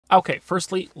Okay,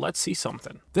 firstly, let's see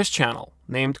something. This channel,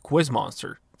 named Quiz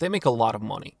Monster, they make a lot of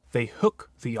money. They hook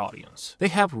the audience. They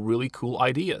have really cool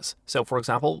ideas. So for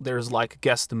example, there's like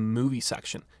guess the movie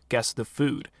section, guess the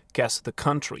food, guess the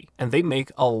country, and they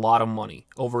make a lot of money,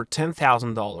 over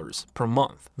 $10,000 per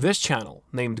month. This channel,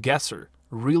 named Guesser,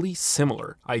 really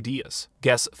similar ideas.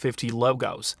 Guess 50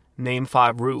 logos, name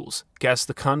 5 rules, guess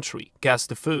the country, guess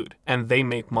the food, and they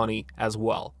make money as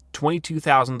well.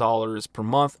 $22,000 per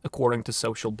month according to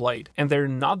Social Blade. And they're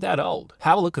not that old.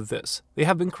 Have a look at this. They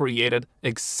have been created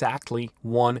exactly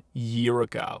 1 year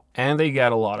ago, and they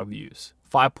get a lot of views.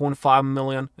 5.5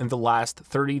 million in the last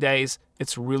 30 days.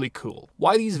 It's really cool.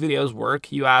 Why these videos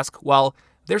work, you ask? Well,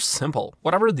 they're simple.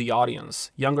 Whatever the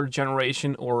audience, younger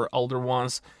generation or older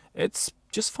ones, it's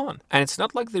just fun. And it's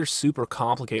not like they're super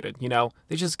complicated, you know,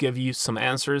 they just give you some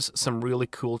answers, some really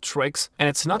cool tricks, and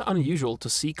it's not unusual to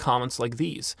see comments like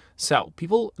these. So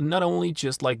people not only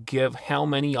just like give how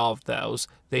many of those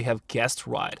they have guessed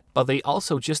right, but they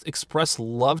also just express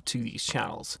love to these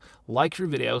channels, like your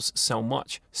videos so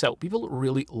much. So people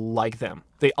really like them.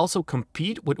 They also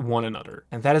compete with one another,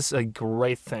 and that is a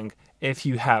great thing if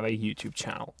you have a YouTube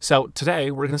channel. So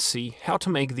today we're gonna see how to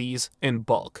make these in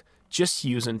bulk, just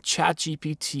using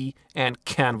ChatGPT and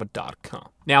Canva.com.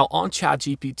 Now on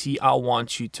ChatGPT, I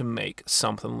want you to make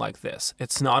something like this.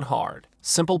 It's not hard.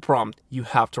 Simple prompt, you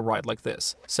have to write like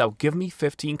this. So give me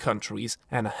 15 countries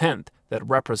and a hint that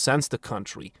represents the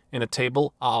country in a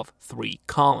table of 3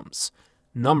 columns.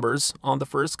 Numbers on the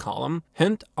first column,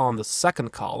 hint on the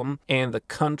second column, and the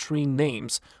country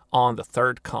names on the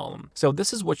third column. So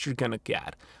this is what you're gonna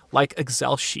get, like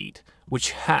Excel sheet,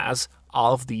 which has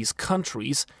all of these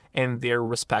countries and their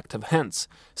respective hints.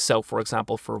 So for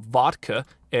example, for vodka,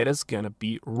 it is gonna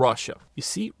be Russia. You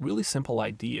see, really simple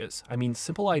ideas. I mean,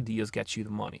 simple ideas get you the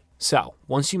money. So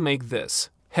once you make this,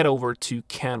 head over to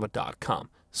Canva.com,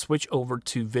 switch over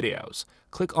to videos.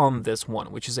 Click on this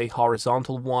one, which is a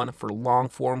horizontal one for long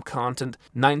form content,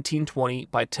 1920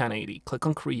 by 1080. Click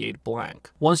on create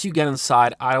blank. Once you get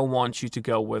inside, I don't want you to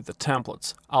go with the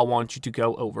templates. I want you to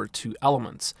go over to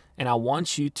elements, and I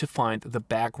want you to find the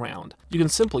background. You can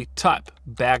simply type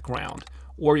background,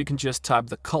 or you can just type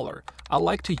the color. I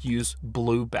like to use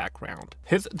blue background.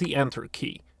 Hit the enter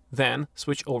key. Then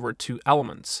switch over to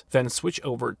elements, then switch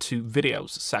over to videos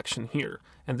section here,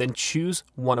 and then choose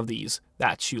one of these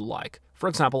that you like. For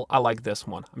example, I like this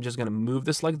one. I'm just gonna move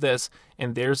this like this,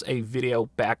 and there's a video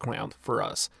background for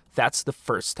us. That's the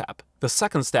first step. The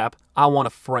second step, I want a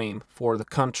frame for the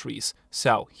countries.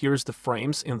 So here's the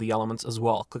frames in the elements as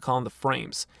well. Click on the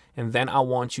frames, and then I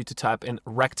want you to type in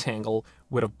rectangle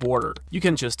with a border. You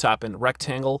can just type in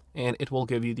rectangle, and it will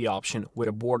give you the option with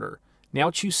a border.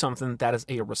 Now choose something that is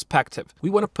a respective.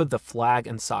 We want to put the flag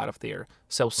inside of there.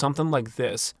 So something like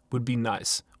this would be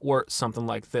nice, or something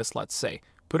like this, let's say.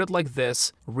 Put it like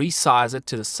this, resize it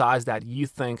to the size that you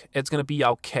think it's going to be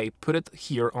okay. Put it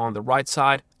here on the right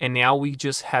side. And now we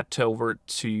just head over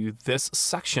to this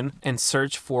section and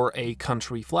search for a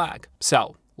country flag.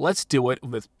 So let's do it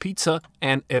with pizza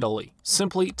and Italy.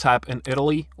 Simply type in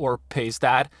Italy or paste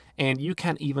that, and you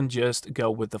can even just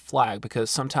go with the flag because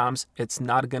sometimes it's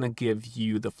not gonna give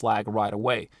you the flag right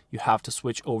away. You have to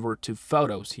switch over to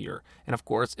photos here, and of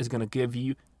course it's gonna give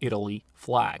you Italy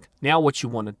flag. Now what you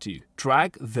want to do,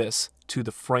 drag this to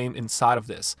the frame inside of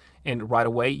this, and right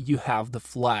away you have the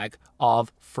flag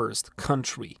of first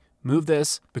country. Move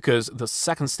this because the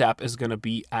second step is going to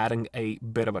be adding a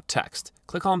bit of a text.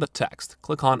 Click on the text,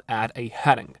 click on add a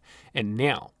heading, and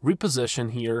now reposition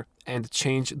here and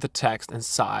change the text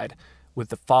inside with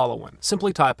the following.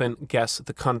 Simply type in guess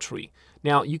the country.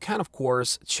 Now you can of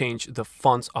course change the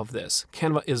fonts of this.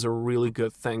 Canva is a really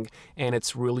good thing and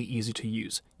it's really easy to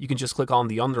use. You can just click on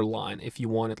the underline if you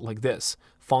want it like this.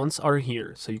 Fonts are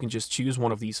here, so you can just choose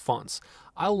one of these fonts.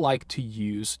 I like to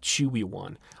use Chewy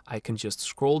one. I can just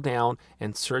scroll down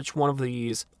and search one of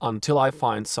these until I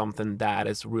find something that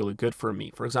is really good for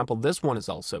me. For example, this one is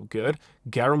also good.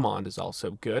 Garamond is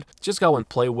also good. Just go and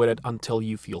play with it until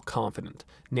you feel confident.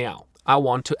 Now, I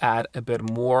want to add a bit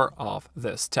more of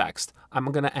this text.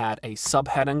 I'm going to add a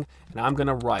subheading and I'm going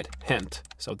to write hint.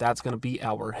 So that's going to be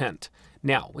our hint.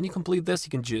 Now, when you complete this, you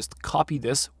can just copy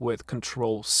this with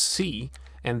Control C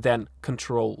and then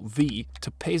Control V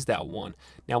to paste that one.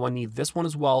 Now I need this one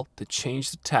as well to change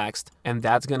the text, and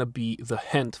that's going to be the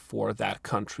hint for that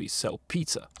country. So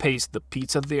pizza. Paste the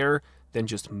pizza there, then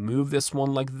just move this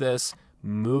one like this,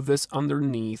 move this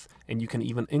underneath, and you can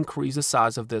even increase the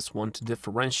size of this one to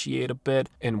differentiate a bit.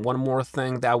 And one more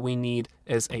thing that we need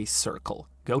is a circle.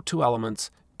 Go to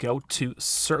elements, go to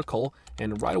circle,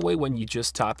 and right away when you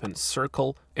just type in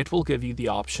circle, it will give you the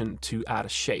option to add a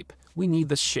shape. we need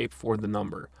the shape for the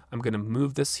number. I'm going to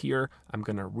move this here. I'm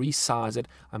going to resize it.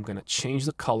 I'm going to change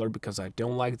the color because I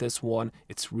don't like this one.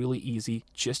 It's really easy.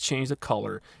 Just change the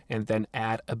color and then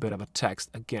add a bit of a text.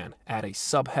 Again, add a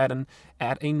subheading,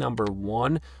 add a number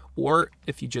 1, or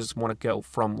if you just want to go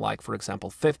from, like, for example,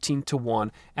 15 to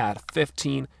 1, add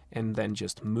 15 and then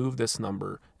just move this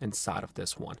number inside of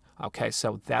this one. Okay,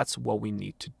 so that's what we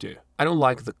need to do. I don't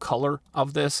like the color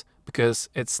of this because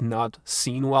it's not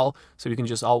seen well, so you can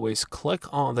just always click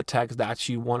on the text that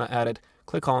you want to edit,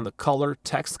 click on the color,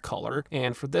 text color,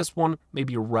 and for this one,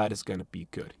 maybe red is going to be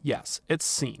good. Yes, it's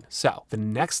seen. So the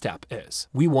next step is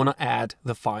we want to add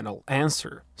the final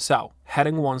answer. So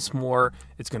heading once more,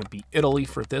 it's going to be Italy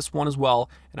for this one as well,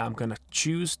 and I'm going to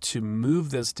choose to move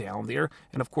this down there,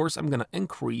 and of course I'm going to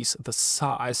increase the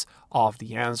size of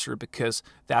the answer because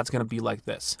that's going to be like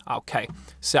this. Okay,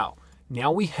 so now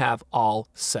we have all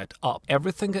set up.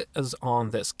 Everything is on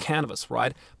this canvas,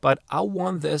 right? But I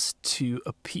want this to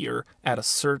appear at a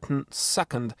certain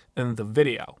second in the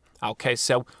video. Okay,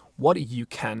 so what you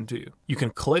can do, you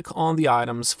can click on the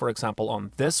items, for example,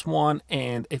 on this one.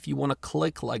 And if you want to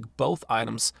click like both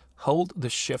items, hold the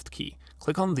shift key,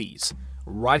 click on these,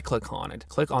 right click on it,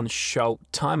 click on show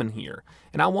time in here.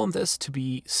 And I want this to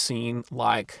be seen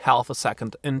like half a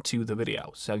second into the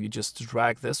video. So you just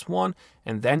drag this one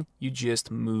and then you just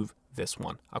move this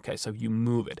one. Okay, so you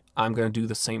move it. I'm going to do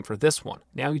the same for this one.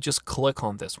 Now you just click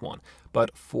on this one.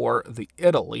 But for the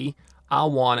Italy, I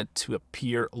want it to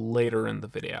appear later in the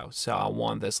video. So I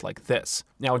want this like this.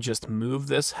 Now just move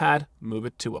this head, move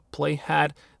it to a play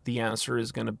head. The answer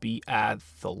is going to be at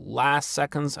the last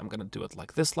seconds. I'm going to do it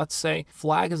like this, let's say.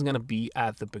 Flag is going to be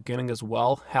at the beginning as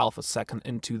well, half a second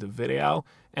into the video.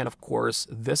 And of course,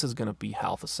 this is going to be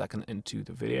half a second into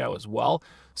the video as well.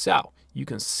 So you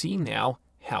can see now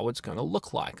how it's going to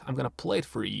look like. I'm going to play it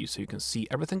for you so you can see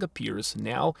everything appears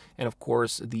now. And of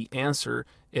course, the answer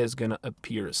is going to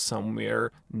appear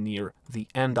somewhere near the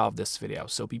end of this video,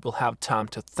 so people have time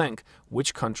to think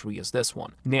which country is this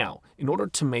one. Now, in order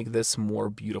to make this more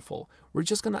beautiful, we're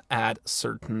just going to add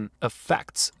certain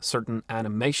effects, certain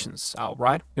animations, all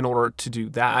right? In order to do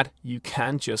that, you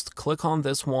can just click on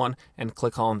this one and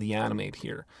click on the animate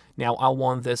here. Now, I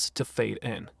want this to fade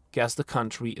in. Guess the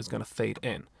country is going to fade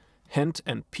in. Hint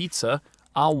and pizza,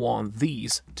 I want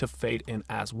these to fade in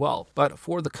as well. But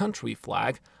for the country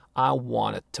flag, I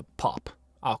want it to pop.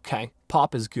 Okay,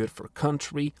 pop is good for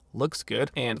country, looks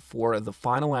good. And for the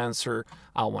final answer,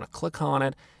 I want to click on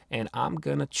it and I'm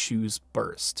gonna choose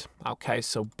burst. Okay,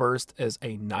 so burst is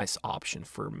a nice option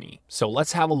for me. So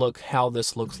let's have a look how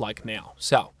this looks like now.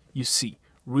 So you see,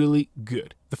 really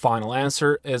good. The final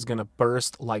answer is gonna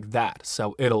burst like that.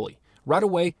 So Italy. Right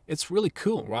away, it's really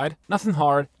cool, right? Nothing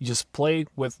hard. You just play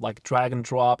with like drag and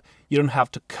drop. You don't have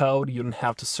to code. You don't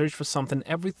have to search for something.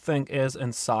 Everything is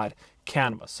inside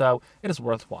Canva, so it is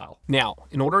worthwhile. Now,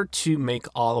 in order to make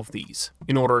all of these,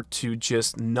 in order to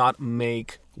just not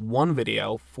make one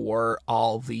video for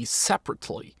all of these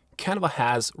separately, Canva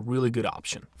has really good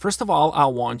option. First of all, I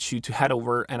want you to head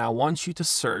over and I want you to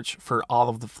search for all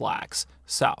of the flags.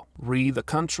 So read the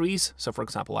countries. So for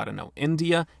example, I don't know,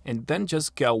 India, and then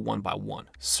just go one by one.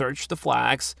 Search the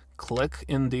flags, click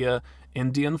India,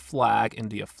 Indian flag,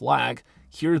 India flag.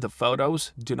 Here are the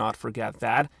photos. Do not forget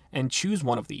that and choose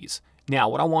one of these. Now,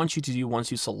 what I want you to do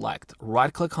once you select,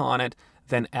 right click on it,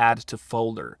 then add to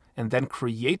folder, and then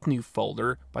create new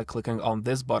folder by clicking on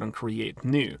this button, create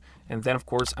new. And then of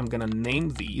course, I'm gonna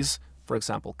name these, for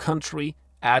example, country,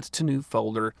 add to new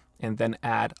folder, and then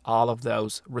add all of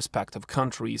those respective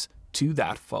countries to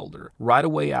that folder. Right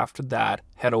away after that,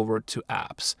 head over to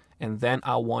apps, and then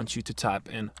I want you to type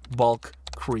in bulk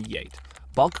create.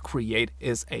 Bulk create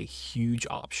is a huge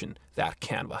option that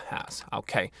Canva has.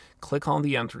 Okay, click on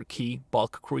the enter key,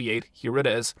 bulk create, here it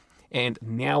is. And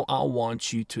now I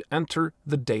want you to enter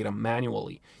the data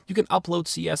manually. You can upload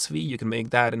CSV, you can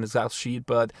make that in Excel sheet,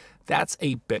 but that's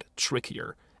a bit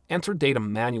trickier. Enter data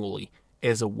manually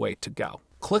is a way to go.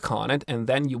 Click on it and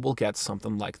then you will get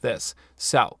something like this.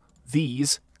 So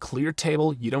these, clear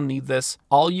table, you don't need this.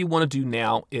 All you want to do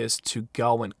now is to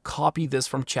go and copy this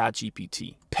from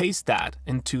ChatGPT. Paste that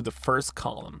into the first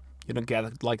column. You're gonna get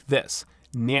it like this.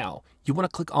 Now, you want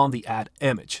to click on the add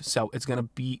image. So it's going to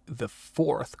be the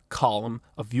fourth column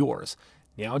of yours.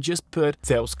 Now just put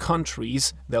those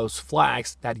countries, those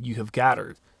flags that you have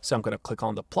gathered. So I'm going to click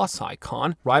on the plus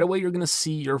icon. Right away, you're going to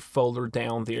see your folder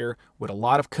down there with a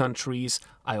lot of countries.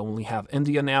 I only have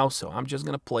India now, so I'm just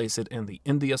going to place it in the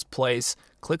India's place.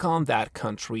 Click on that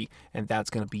country, and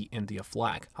that's going to be India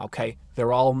flag, okay?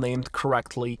 They're all named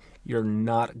correctly. You're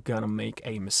not going to make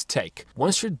a mistake.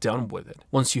 Once you're done with it,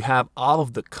 once you have all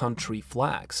of the country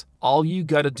flags, all you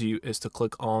got to do is to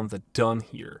click on the done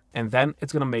here, and then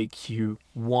it's going to make you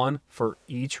one for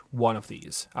each one of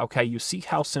these, okay? You see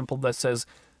how simple this is?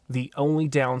 The only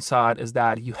downside is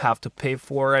that you have to pay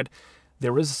for it.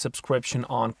 There is a subscription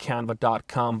on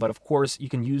canva.com, but of course you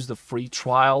can use the free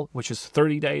trial, which is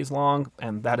 30 days long,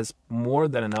 and that is more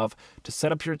than enough to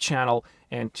set up your channel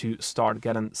and to start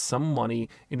getting some money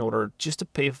in order just to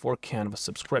pay for Canva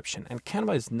subscription. And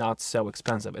Canva is not so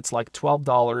expensive. It's like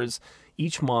 $12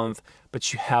 each month,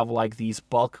 but you have like these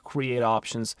bulk create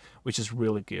options, which is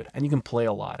really good. And you can play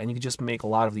a lot, and you can just make a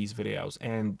lot of these videos,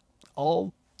 and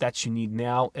all that you need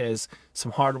now is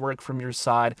some hard work from your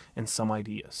side and some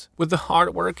ideas. With the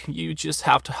hard work, you just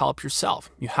have to help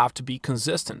yourself. You have to be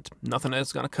consistent. Nothing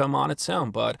is going to come on its own,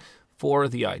 but for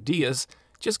the ideas,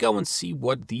 just go and see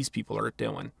what these people are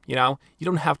doing. You know, you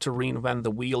don't have to reinvent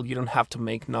the wheel. You don't have to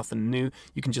make nothing new.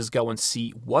 You can just go and see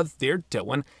what they're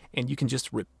doing, and you can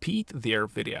just repeat their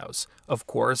videos. Of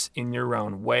course, in your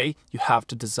own way, you have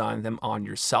to design them on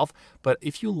yourself. But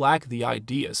if you lack the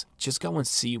ideas, just go and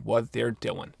see what they're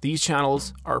doing. These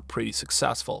channels are pretty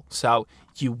successful, so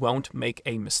you won't make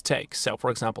a mistake. So for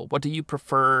example, what do you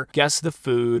prefer? Guess the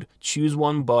food, choose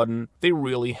one button. They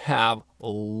really have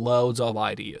loads of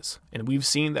ideas, and we've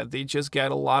seen that they just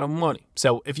get a lot of money.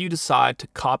 So if you decide to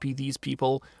copy these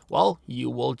people, well, you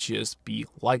will just be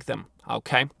like them,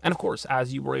 okay? And of course,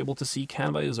 as you were able to see,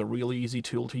 Canva is a really easy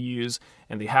tool to use,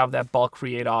 and they have that bulk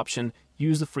create option.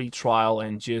 Use the free trial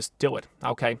and just do it,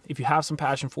 okay? If you have some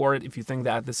passion for it, if you think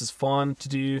that this is fun to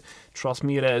do, trust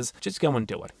me, it is. Just go and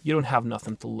do it. You don't have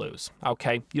nothing to lose,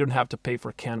 okay? You don't have to pay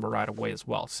for Canva right away as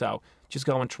well. So just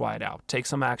go and try it out. Take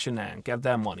some action and get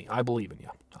that money. I believe in you.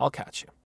 I'll catch you.